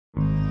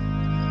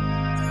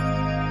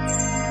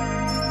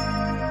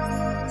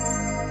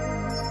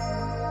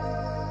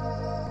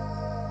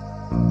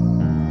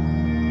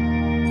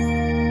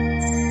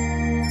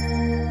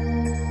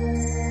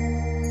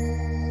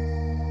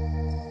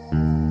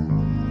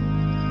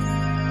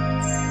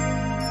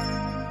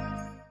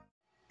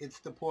it's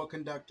the poor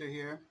conductor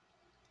here.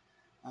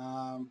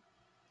 I'm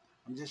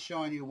just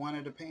showing you one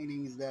of the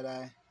paintings that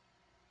I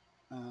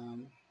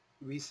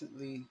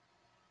recently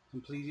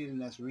completed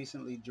and that's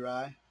recently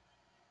dry.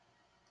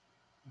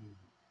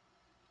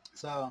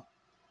 So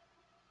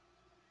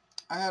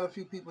I had a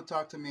few people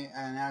talk to me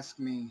and ask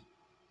me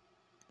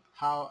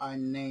how I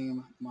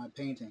name my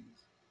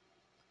paintings.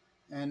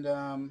 And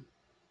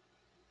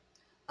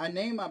I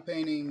name my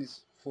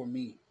paintings for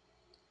me.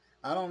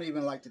 I don't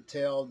even like to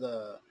tell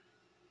the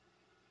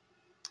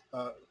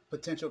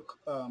potential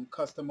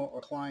customer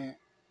or client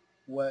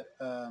what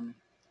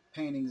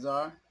paintings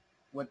are,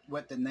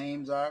 what the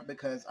names are,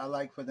 because I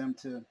like for them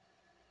to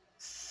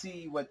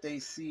see what they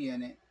see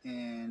in it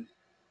and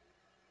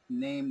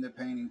name the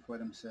painting for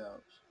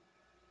themselves.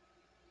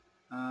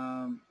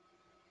 And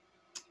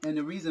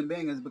the reason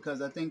being is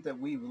because I think that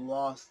we've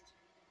lost,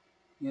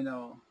 you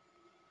know,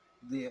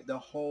 the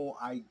whole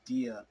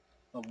idea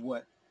of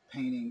what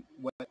painting,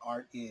 what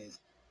art is.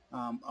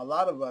 A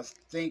lot of us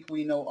think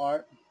we know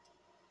art,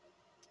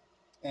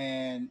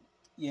 and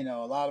you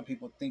know, a lot of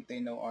people think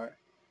they know art,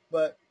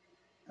 but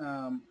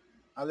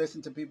I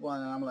listen to people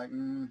and I'm like,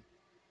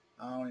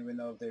 I don't even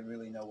know if they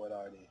really know what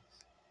art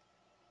is.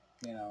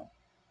 You know,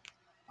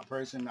 a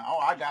person, oh,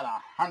 I got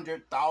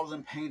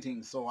 100,000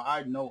 paintings, so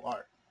I know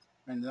art,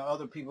 and the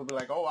other people be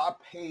like, oh, I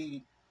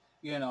paid,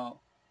 you know,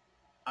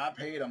 I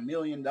paid $1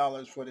 million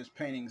for this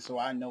painting, so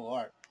I know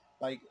art.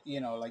 Like, you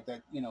know, like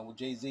that, you know, with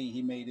Jay-Z,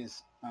 he made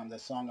his the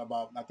song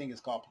about, I think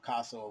it's called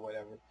Picasso or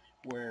whatever,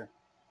 where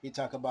he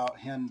talk about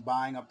him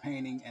buying a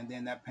painting and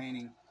then that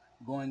painting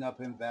going up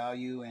in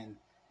value, and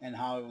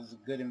how it was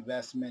a good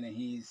investment, and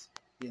he's,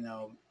 you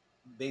know,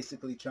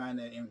 basically trying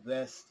to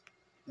invest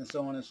and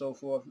so on and so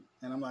forth.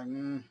 And I'm like,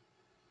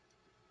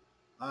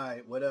 all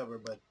right, whatever,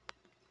 but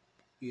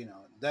you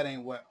know, that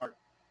ain't what art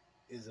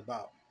is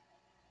about.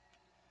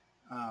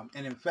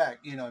 And in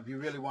fact, you know, if you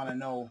really want to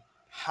know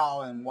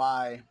how and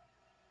why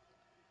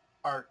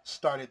art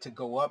started to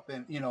go up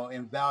and, you know,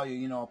 in value,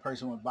 you know, a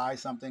person would buy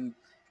something,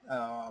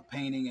 a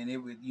painting, and it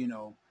would, you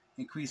know,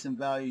 increase in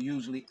value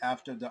usually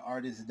after the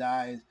artist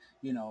dies.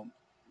 You know,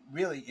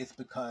 really it's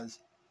because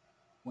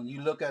when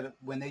you look at it,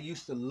 when they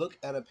used to look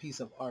at a piece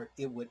of art,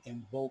 it would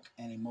invoke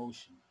an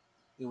emotion.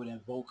 It would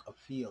invoke a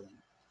feeling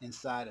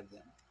inside of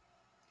them.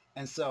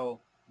 And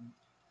so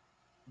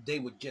they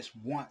would just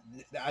want,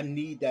 I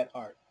need that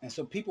art. And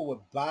so people would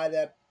buy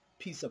that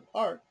piece of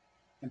art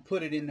and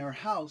put it in their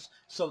house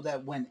so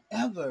that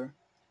whenever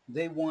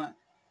they want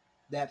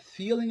that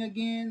feeling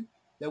again,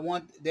 they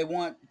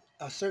want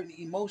a certain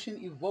emotion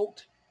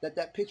evoked,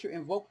 that picture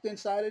invoked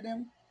inside of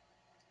them,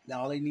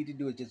 now all they need to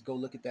do is just go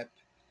look at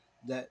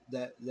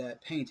that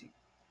painting.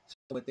 So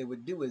what they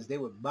would do is they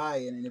would buy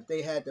it, and if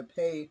they had to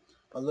pay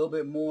a little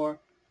bit more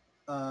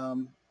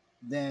um,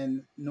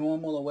 than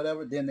normal or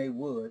whatever, then they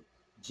would,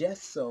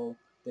 just so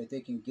that they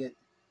can get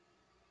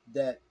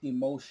that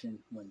emotion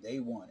when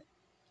they want it,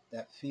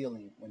 that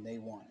feeling when they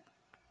want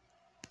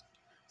it.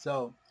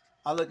 So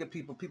I look at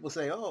people. People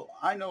say, "Oh,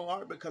 I know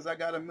art because I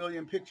got 1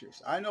 million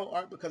pictures. I know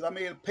art because I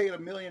may have paid $1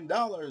 million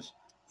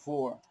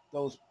for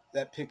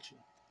that picture."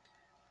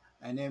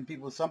 And then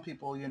some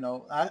people, you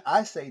know,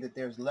 I say that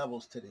there's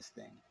levels to this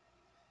thing,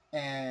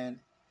 and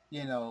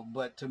you know,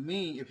 but to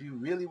me, if you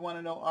really want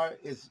to know art,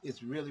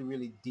 it's really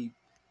really deep.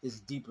 It's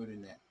deeper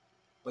than that.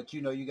 But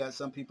you know, you got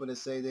some people that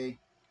say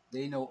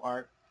they know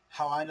art.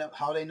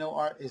 How they know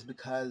art is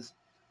because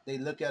they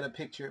look at a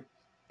picture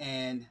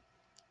and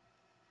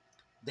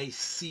they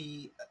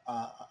see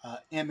a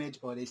image,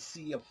 or they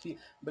see a feel.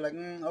 But like,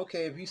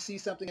 okay, if you see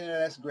something in there,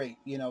 that's great.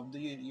 You know,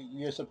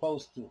 you're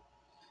supposed to.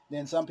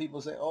 Then some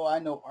people say, oh, I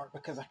know art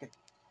because I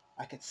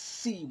could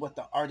see what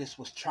the artist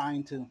was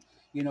trying to.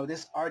 You know,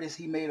 this artist,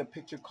 he made a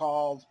picture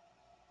called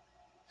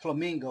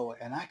Flamingo,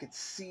 and I could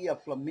see a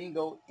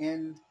flamingo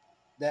in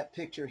that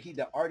picture.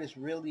 The artist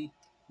really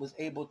was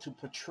able to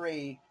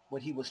portray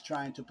what he was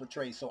trying to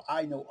portray. So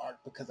I know art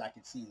because I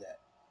could see that.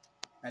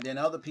 And then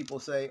other people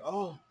say,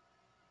 oh,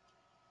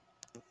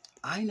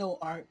 I know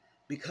art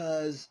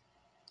because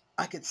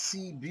I could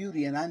see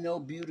beauty, and I know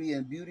beauty,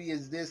 and beauty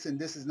is this and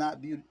this is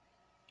not beauty.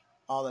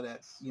 All of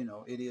that's, you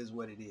know, it is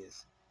what it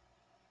is.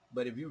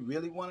 But if you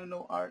really want to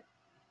know art,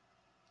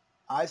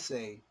 I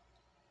say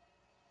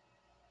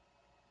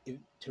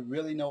to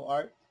really know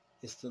art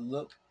is to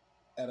look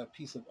at a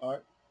piece of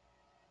art,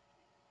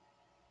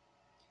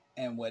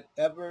 and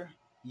whatever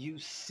you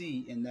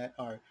see in that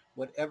art,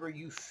 whatever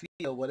you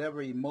feel,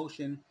 whatever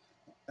emotion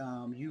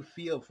you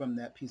feel from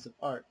that piece of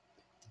art,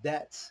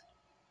 that's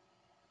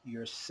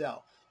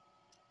yourself.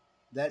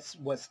 That's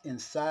what's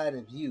inside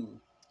of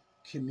you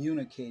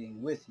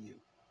communicating with you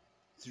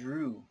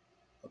through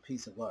a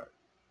piece of art.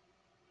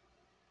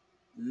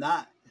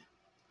 Not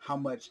how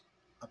much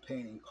a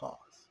painting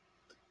costs.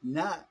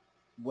 Not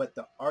what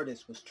the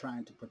artist was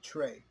trying to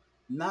portray.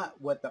 Not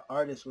what the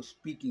artist was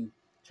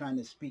trying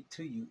to speak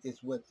to you.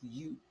 It's what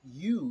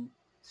you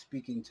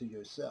speaking to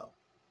yourself.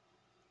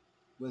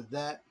 With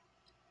that,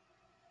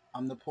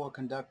 I'm the poor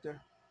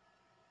conductor.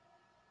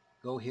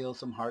 Go heal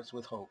some hearts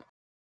with hope.